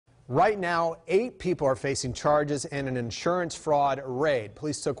Right now, 8 people are facing charges in an insurance fraud raid.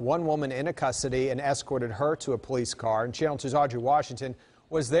 Police took one woman into custody and escorted her to a police car. And Channel 2's Audrey Washington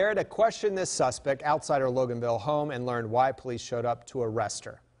was there to question this suspect outside her Loganville home and learned why police showed up to arrest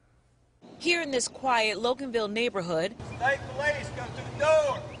her. Here in this quiet Loganville neighborhood, state police, come to the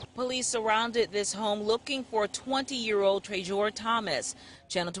door. Police surrounded this home looking for 20-year-old Trejor Thomas.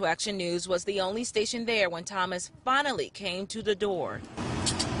 Channel 2 Action News was the only station there when Thomas finally came to the door.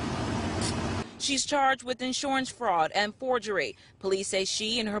 She's charged with insurance fraud and forgery. Police say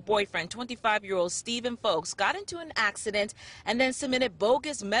she and her boyfriend, 25-year-old Stephen Folks, got into an accident and then submitted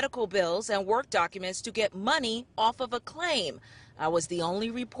bogus medical bills and work documents to get money off of a claim. I was the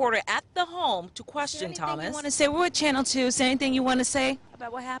only reporter at the home to question Thomas. You want to say, we're at Channel 2. Is there anything you want to say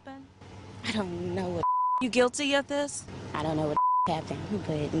about what happened? I don't know what. You guilty of this? I don't know what happened,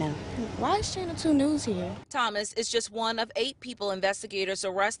 but no. Why is Channel 2 News here? Thomas is just one of 8 people investigators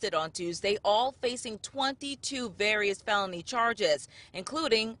arrested on Tuesday, all facing 22 various felony charges,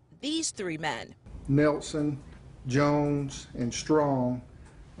 including these 3 men. Nelson, Jones, and Strong,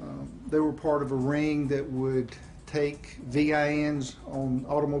 they were part of a ring that would take VINs on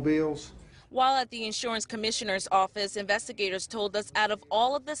automobiles. While at the insurance commissioner's office, investigators told us out of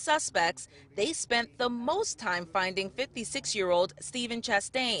all of the suspects, they spent the most time finding 56-year-old Stephen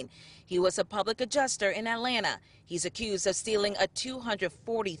Chastain. He was a public adjuster in Atlanta. He's accused of stealing a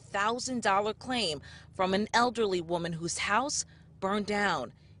 $240,000 claim from an elderly woman whose house burned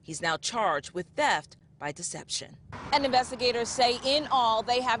down. He's now charged with theft by deception. And investigators say in all,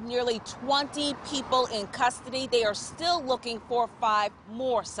 they have nearly 20 people in custody. They are still looking for 5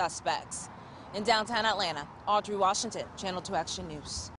 more suspects. In downtown Atlanta, Audrey Washington, Channel 2 Action News.